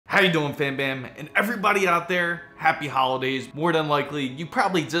How you doing, Fam Bam? And everybody out there, happy holidays. More than likely, you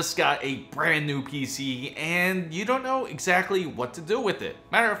probably just got a brand new PC and you don't know exactly what to do with it.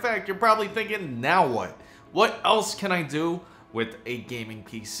 Matter of fact, you're probably thinking, now what? What else can I do with a gaming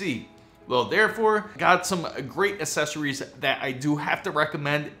PC? Well, therefore, got some great accessories that I do have to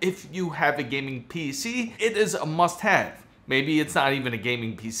recommend if you have a gaming PC. It is a must-have. Maybe it's not even a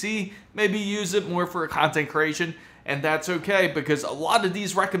gaming PC. Maybe you use it more for content creation. And that's okay, because a lot of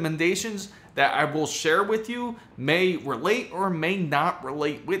these recommendations that I will share with you may relate or may not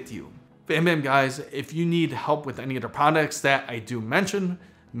relate with you. Fam Bam guys, if you need help with any of the products that I do mention,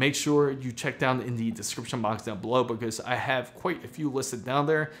 make sure you check down in the description box down below, because I have quite a few listed down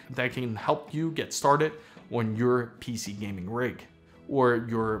there that can help you get started on your PC gaming rig or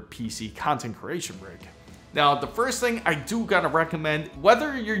your PC content creation rig. Now, the first thing I do gotta recommend,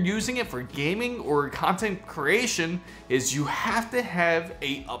 whether you're using it for gaming or content creation, is you have to have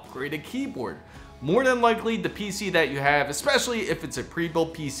a upgraded keyboard. More than likely, the PC that you have, especially if it's a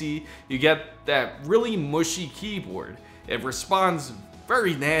pre-built PC, you get that really mushy keyboard. It responds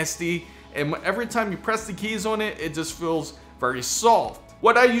very nasty, and every time you press the keys on it, it just feels very soft.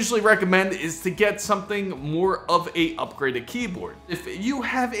 What I usually recommend is to get something more of a upgraded keyboard. If you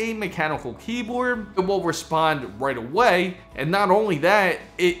have a mechanical keyboard, it will respond right away, and not only that,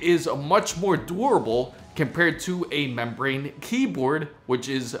 it is much more durable compared to a membrane keyboard, which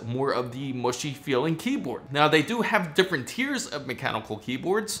is more of the mushy feeling keyboard. Now, they do have different tiers of mechanical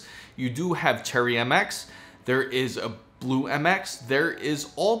keyboards. You do have Cherry MX, there is a Blue MX, there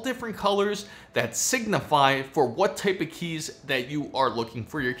is all different colors that signify for what type of keys that you are looking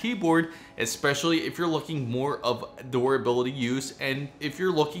for your keyboard, especially if you're looking more of durability use and if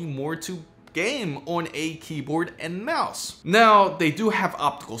you're looking more to game on a keyboard and mouse. Now, they do have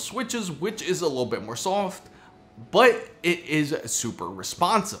optical switches, which is a little bit more soft, but it is super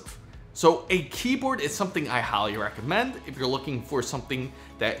responsive. So a keyboard is something I highly recommend. If you're looking for something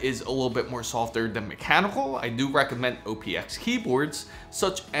that is a little bit more softer than mechanical, I do recommend OPX keyboards,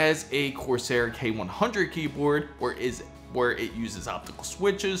 such as a Corsair K100 keyboard, where it uses optical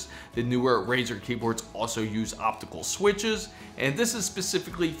switches. The newer Razer keyboards also use optical switches, and this is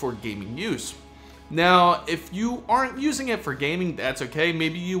specifically for gaming use. Now, if you aren't using it for gaming, that's okay.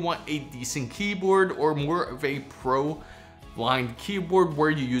 Maybe you want a decent keyboard or more of a pro line keyboard where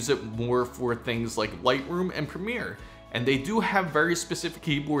you use it more for things like Lightroom and Premiere. And they do have very specific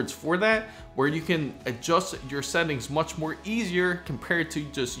keyboards for that, where you can adjust your settings much more easier compared to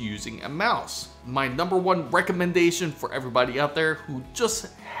just using a mouse. My number one recommendation for everybody out there who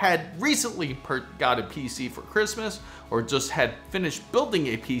just had recently got a PC for Christmas or just had finished building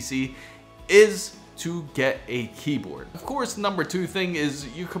a PC is to get a keyboard. Of course, number two thing is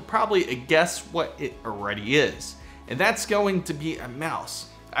you could probably guess what it already is. And that's going to be a mouse.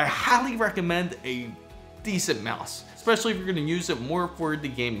 I highly recommend a decent mouse, especially if you're going to use it more for the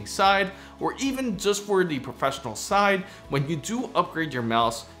gaming side or even just for the professional side. When you do upgrade your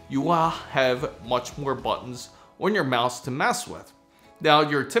mouse, you will have much more buttons on your mouse to mess with. Now,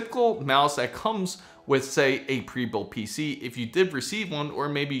 your typical mouse that comes with, say, a pre-built PC, if you did receive one, or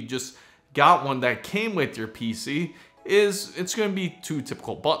maybe you just got one that came with your PC, it's going to be two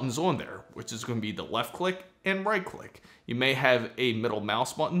typical buttons on there, which is going to be the left click and right click. You may have a middle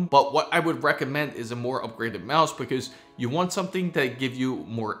mouse button, but what I would recommend is a more upgraded mouse, because you want something that give you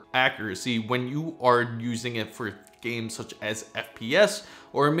more accuracy when you are using it for games such as FPS,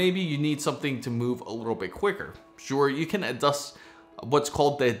 or maybe you need something to move a little bit quicker. Sure, you can adjust what's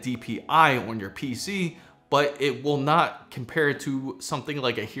called the DPI on your PC, but it will not compare to something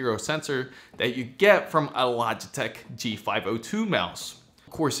like a Hero sensor that you get from a Logitech G502 mouse.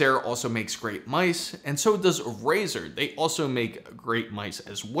 Corsair also makes great mice, and so does Razer. They also make great mice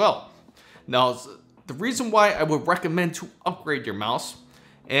as well. Now, the reason why I would recommend to upgrade your mouse,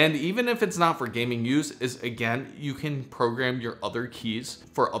 and even if it's not for gaming use, is again, you can program your other keys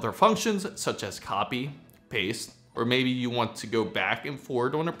for other functions such as copy, paste, or maybe you want to go back and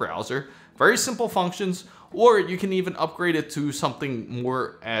forward on a browser. Very simple functions, or you can even upgrade it to something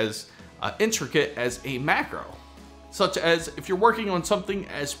more as intricate as a macro. Such as if you're working on something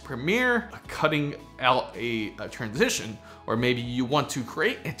as Premiere, cutting out a transition, or maybe you want to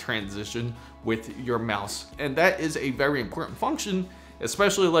create a transition with your mouse. And that is a very important function,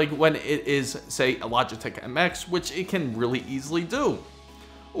 especially like when it is, say, a Logitech MX, which it can really easily do.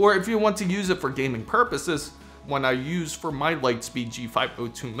 Or if you want to use it for gaming purposes, when I use for my LIGHTSPEED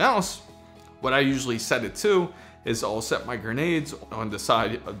G502 mouse, what I usually set it to is I'll set my grenades on the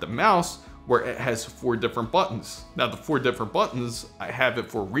side of the mouse, where it has 4 different buttons. Now, the 4 different buttons, I have it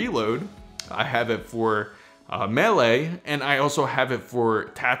for reload, I have it for melee, and I also have it for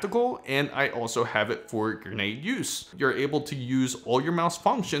tactical, and I also have it for grenade use. You're able to use all your mouse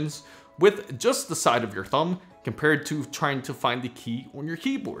functions with just the side of your thumb compared to trying to find the key on your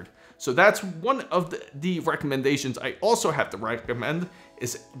keyboard. So that's one of the recommendations I also have to recommend,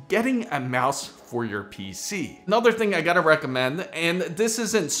 is getting a mouse for your PC. Another thing I gotta recommend, and this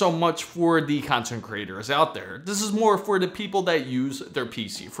isn't so much for the content creators out there, this is more for the people that use their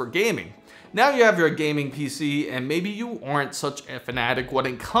PC for gaming. Now you have your gaming PC and maybe you aren't such a fanatic when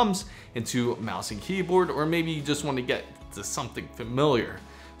it comes into mouse and keyboard, or maybe you just want to get to something familiar.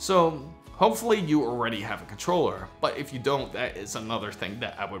 So hopefully you already have a controller, but if you don't, that is another thing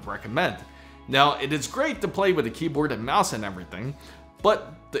that I would recommend. Now, it is great to play with a keyboard and mouse and everything,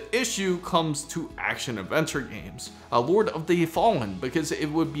 but the issue comes to action-adventure games, Lord of the Fallen, because it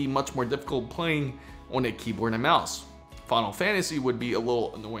would be much more difficult playing on a keyboard and mouse. Final Fantasy would be a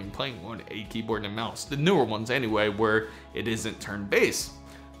little annoying playing on a keyboard and mouse, the newer ones anyway, where it isn't turn-based.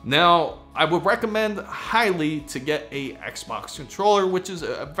 Now, I would recommend highly to get a Xbox controller, which is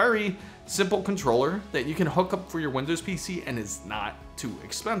a very simple controller that you can hook up for your Windows PC and is not too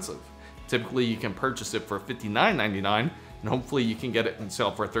expensive. Typically, you can purchase it for $59.99, and hopefully you can get it on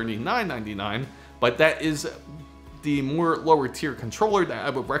sale for $39.99, but that is the more lower tier controller that I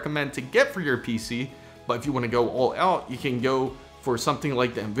would recommend to get for your PC. But if you want to go all out, you can go for something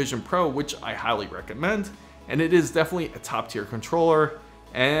like the Envision Pro, which I highly recommend, and it is definitely a top tier controller,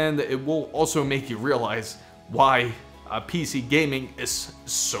 and it will also make you realize why PC gaming is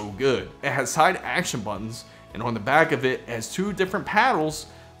so good. It has side action buttons, and on the back of it has two different paddles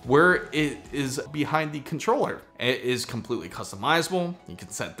where it is behind the controller. It is completely customizable. You can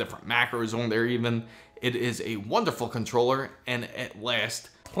set different macros on there even. It is a wonderful controller, and it lasts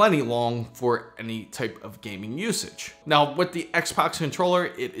plenty long for any type of gaming usage. Now, with the Xbox controller,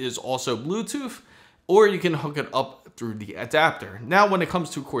 it is also Bluetooth, or you can hook it up through the adapter. Now, when it comes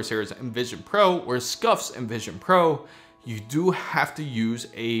to Corsair's Envision Pro or Scuff's Envision Pro, you do have to use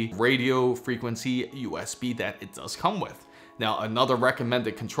a radio frequency USB that it does come with. Now, another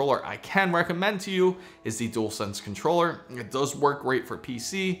recommended controller I can recommend to you is the DualSense controller. It does work great for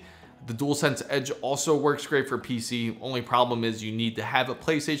PC. The DualSense Edge also works great for PC. Only problem is you need to have a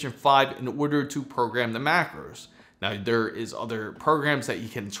PlayStation 5 in order to program the macros. Now, there is other programs that you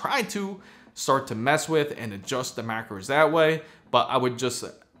can try to start to mess with and adjust the macros that way, but I would just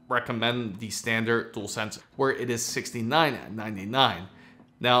recommend the standard DualSense where it is $69.99.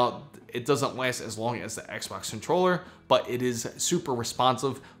 Now, it doesn't last as long as the Xbox controller, but it is super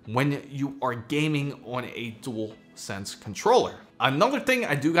responsive when you are gaming on a DualSense controller. Another thing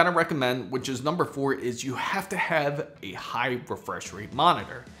I do gotta recommend, which is number 4, is you have to have a high refresh rate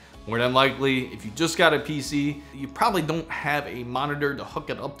monitor. More than likely, if you just got a PC, you probably don't have a monitor to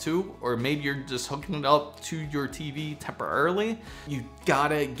hook it up to, or maybe you're just hooking it up to your TV temporarily. You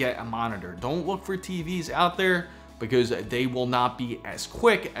gotta get a monitor. Don't look for TVs out there because they will not be as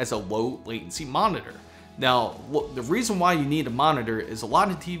quick as a low latency monitor. Now, the reason why you need a monitor is a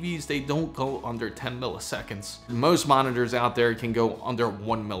lot of TVs, they don't go under 10 milliseconds. Most monitors out there can go under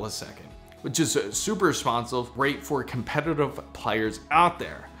 1 millisecond, which is super responsive, great for competitive players out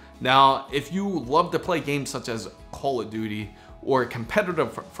there. Now, if you love to play games such as Call of Duty or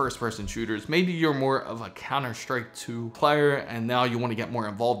competitive first-person shooters, maybe you're more of a Counter-Strike 2 player and now you want to get more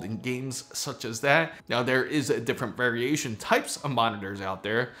involved in games such as that. Now, there is a different variation types of monitors out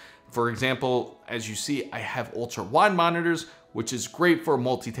there. For example, as you see, I have ultra-wide monitors, which is great for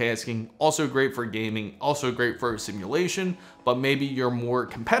multitasking, also great for gaming, also great for simulation, but maybe you're more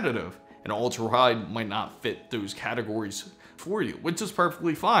competitive and ultra-wide might not fit those categories for you, which is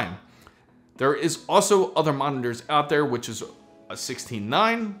perfectly fine. There is also other monitors out there, which is a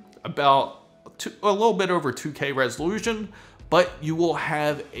 16:9, about a little bit over 2K resolution, but you will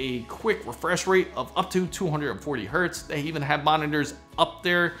have a quick refresh rate of up to 240 Hertz. They even have monitors up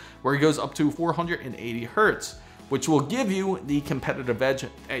there where it goes up to 480 Hertz, which will give you the competitive edge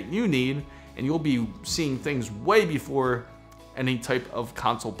that you need, and you'll be seeing things way before any type of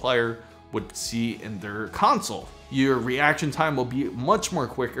console player would see in their console. Your reaction time will be much more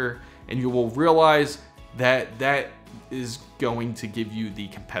quicker, and you will realize that that is going to give you the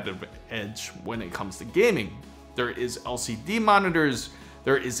competitive edge when it comes to gaming. There is LCD monitors,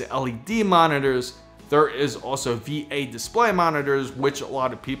 there is LED monitors, there is also VA display monitors, which a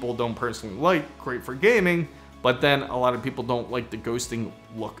lot of people don't personally like, great for gaming, but then a lot of people don't like the ghosting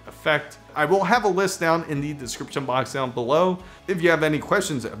look effect. I will have a list down in the description box down below. If you have any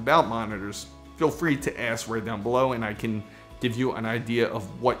questions about monitors, feel free to ask right down below and I can give you an idea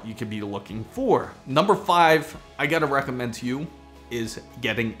of what you could be looking for. Number 5, I gotta recommend to you is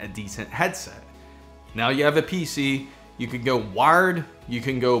getting a decent headset. Now you have a PC, you can go wired, you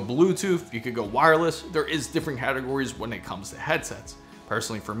can go Bluetooth, you can go wireless. There is different categories when it comes to headsets.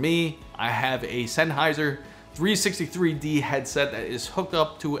 Personally for me, I have a Sennheiser 363D headset that is hooked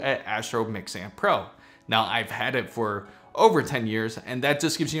up to an Astro Mix Amp Pro. Now I've had it for over 10 years, and that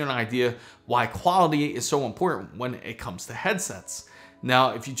just gives you an idea why quality is so important when it comes to headsets.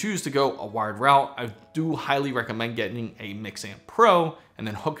 Now, if you choose to go a wired route, I do highly recommend getting a Mix Amp Pro and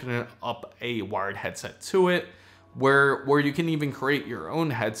then hooking up a wired headset to it, where you can even create your own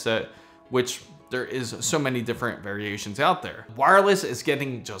headset, which there is so many different variations out there. Wireless is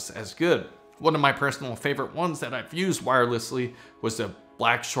getting just as good. One of my personal favorite ones that I've used wirelessly was the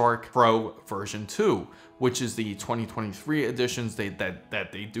BlackShark Pro version 2, which is the 2023 editions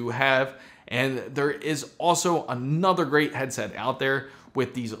that they do have. And there is also another great headset out there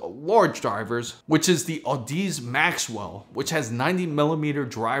with these large drivers, which is the Audeze Maxwell, which has 90mm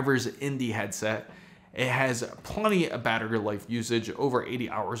drivers in the headset. It has plenty of battery life usage, over 80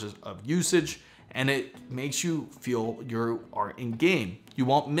 hours of usage, and it makes you feel you are in game. You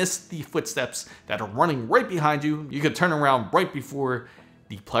won't miss the footsteps that are running right behind you. You can turn around right before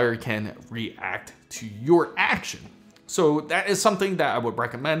the player can react to your action. So that is something that I would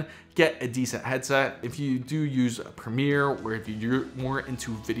recommend. Get a decent headset. If you do use Premiere, or if you're more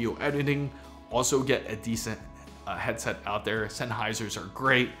into video editing, also get a decent headset out there. Sennheisers are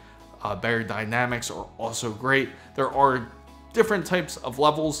great. BeyerDynamics are also great. There are different types of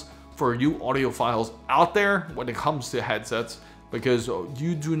levels for you audiophiles out there when it comes to headsets, because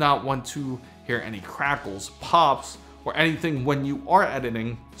you do not want to hear any crackles, pops, or anything when you are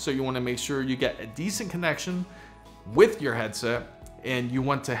editing. So you want to make sure you get a decent connection with your headset, and you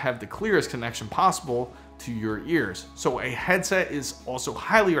want to have the clearest connection possible to your ears. So a headset is also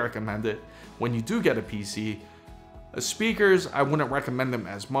highly recommended when you do get a PC. Speakers, I wouldn't recommend them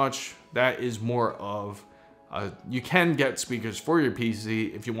as much. That is more of, you can get speakers for your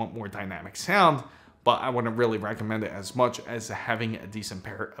PC if you want more dynamic sound, but I wouldn't really recommend it as much as having a decent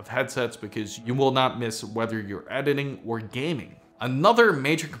pair of headsets, because you will not miss whether you're editing or gaming. Another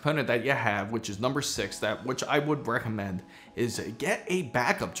major component that you have, which is number 6, which I would recommend, is get a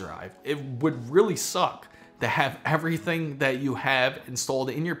backup drive. It would really suck to have everything that you have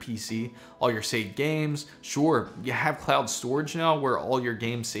installed in your PC, all your saved games. Sure, you have cloud storage now where all your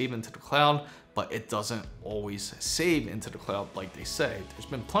games save into the cloud, but it doesn't always save into the cloud like they say. There's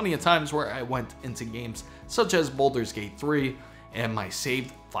been plenty of times where I went into games such as Baldur's Gate 3 and my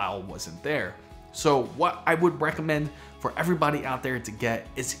saved file wasn't there. So what I would recommend for everybody out there to get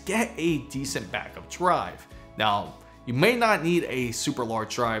is get a decent backup drive. Now, you may not need a super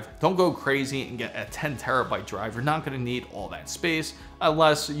large drive. Don't go crazy and get a 10 terabyte drive. You're not going to need all that space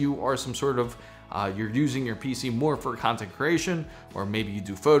unless you are some sort of you're using your PC more for content creation, or maybe you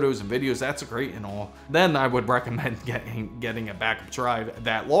do photos and videos. That's great and all. Then I would recommend getting a backup drive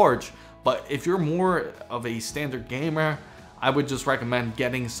that large. But if you're more of a standard gamer, I would just recommend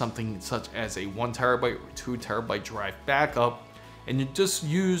getting something such as a 1 terabyte or 2 terabyte drive backup. And you could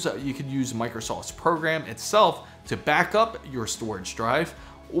use Microsoft's program itself to back up your storage drive,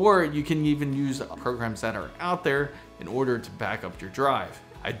 or you can even use programs that are out there in order to back up your drive.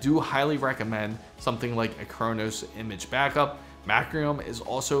 I do highly recommend something like a Kronos image backup. Macrium is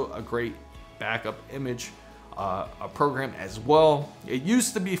also a great backup image a program as well. It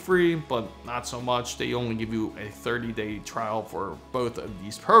used to be free, but not so much. They only give you a 30-day trial for both of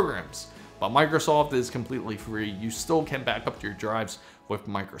these programs. But Microsoft is completely free. You still can back up your drives with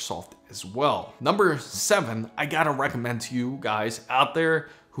Microsoft as well. Number 7, I gotta recommend to you guys out there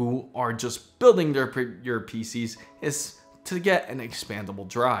who are just building your PCs is to get an expandable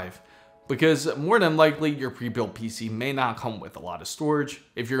drive. Because more than likely, your pre-built PC may not come with a lot of storage.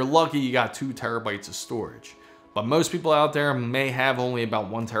 If you're lucky, you got 2 terabytes of storage. But most people out there may have only about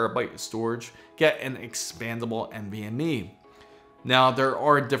 1 terabyte of storage. Get an expandable NVMe. Now, there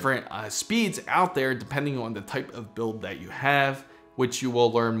are different speeds out there depending on the type of build that you have, which you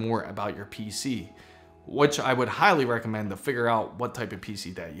will learn more about your PC, which I would highly recommend to figure out what type of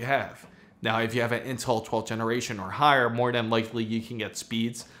PC that you have. Now, if you have an Intel 12th generation or higher, more than likely you can get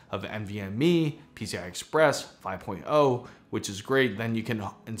speeds of NVMe, PCI Express 5.0, which is great. Then you can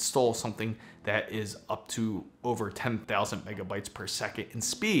install something that is up to over 10,000 megabytes per second in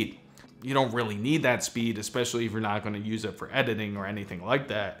speed. You don't really need that speed, especially if you're not going to use it for editing or anything like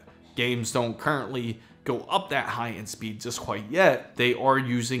that. Games don't currently go up that high in speed just quite yet. They are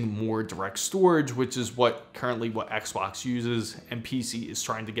using more direct storage, which is currently what Xbox uses, and PC is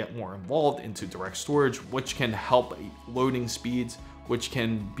trying to get more involved into direct storage, which can help loading speeds, which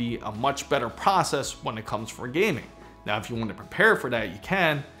can be a much better process when it comes for gaming. Now, if you want to prepare for that, you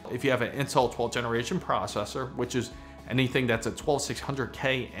can. If you have an Intel 12th generation processor, which is anything that's a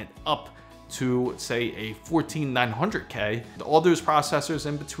 12600K and up to say a 14900K, all those processors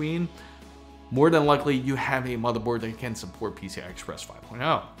in between, more than likely you have a motherboard that can support PCI Express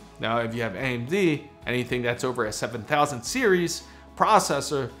 5.0. Now, if you have AMD, anything that's over a 7000 series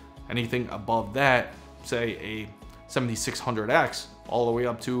processor, anything above that, say a 7600X, all the way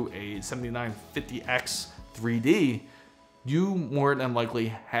up to a 7950X 3D, you more than likely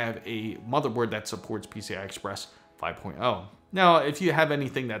have a motherboard that supports PCI Express 5.0. Now, if you have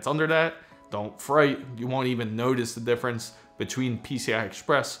anything that's under that, don't fright. You won't even notice the difference between PCI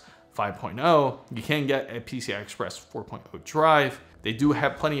Express 5.0. You can get a PCI Express 4.0 drive. They do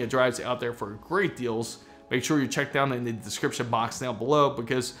have plenty of drives out there for great deals. Make sure you check down in the description box down below,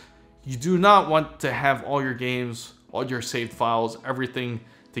 because you do not want to have all your games, all your saved files, everything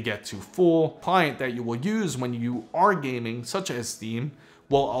to get to full. Client that you will use when you are gaming, such as Steam,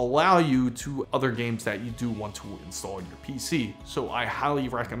 will allow you to other games that you do want to install on your PC. So I highly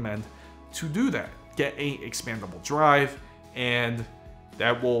recommend to do that. Get a expandable drive, and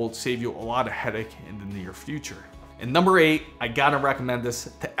that will save you a lot of headache in the near future. And number 8, I gotta recommend this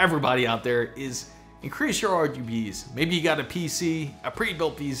to everybody out there, is increase your RGBs. Maybe you got a PC, a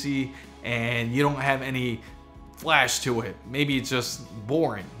pre-built PC, and you don't have any flash to it. Maybe it's just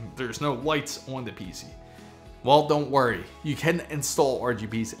boring. There's no lights on the PC. Well, don't worry. You can install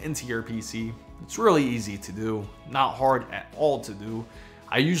RGBs into your PC. It's really easy to do, not hard at all to do.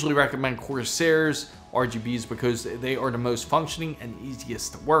 I usually recommend Corsair's RGBs because they are the most functioning and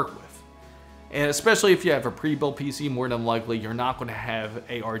easiest to work with. And especially if you have a pre-built PC, more than likely you're not going to have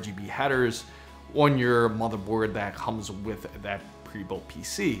a RGB headers on your motherboard that comes with that pre-built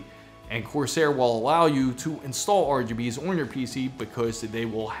PC. And Corsair will allow you to install RGBs on your PC because they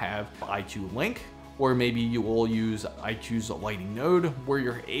will have iQ Link, or maybe you will use iQ's lighting node where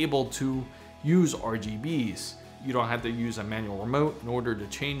you're able to use RGBs. You don't have to use a manual remote in order to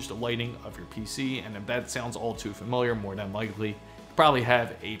change the lighting of your PC. And if that sounds all too familiar, more than likely you probably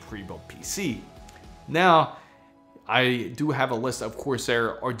have a pre-built PC. Now, I do have a list of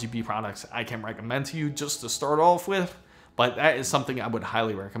Corsair RGB products I can recommend to you just to start off with, but that is something I would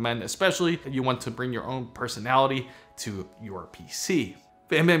highly recommend, especially if you want to bring your own personality to your PC.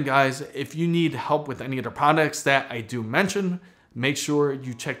 Bam guys, if you need help with any of the products that I do mention, make sure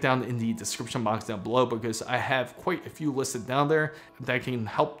you check down in the description box down below, because I have quite a few listed down there that can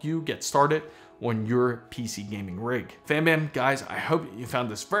help you get started on your PC gaming rig. Bam guys, I hope you found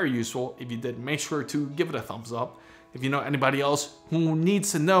this very useful. If you did, make sure to give it a thumbs up. If you know anybody else who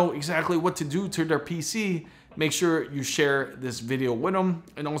needs to know exactly what to do to their PC, make sure you share this video with them.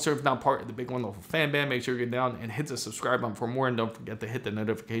 And also, if not part of the big wonderful fan band, make sure you get down and hit the subscribe button for more, and don't forget to hit the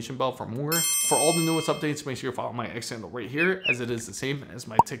notification bell for more. For all the newest updates, make sure you follow my X channel right here, as it is the same as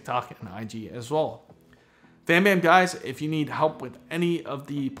my TikTok and IG as well. Bam guys, if you need help with any of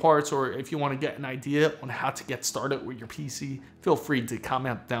the parts, or if you want to get an idea on how to get started with your PC, feel free to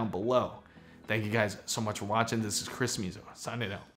comment down below. Thank you guys so much for watching. This is Chris Mizo, signing out.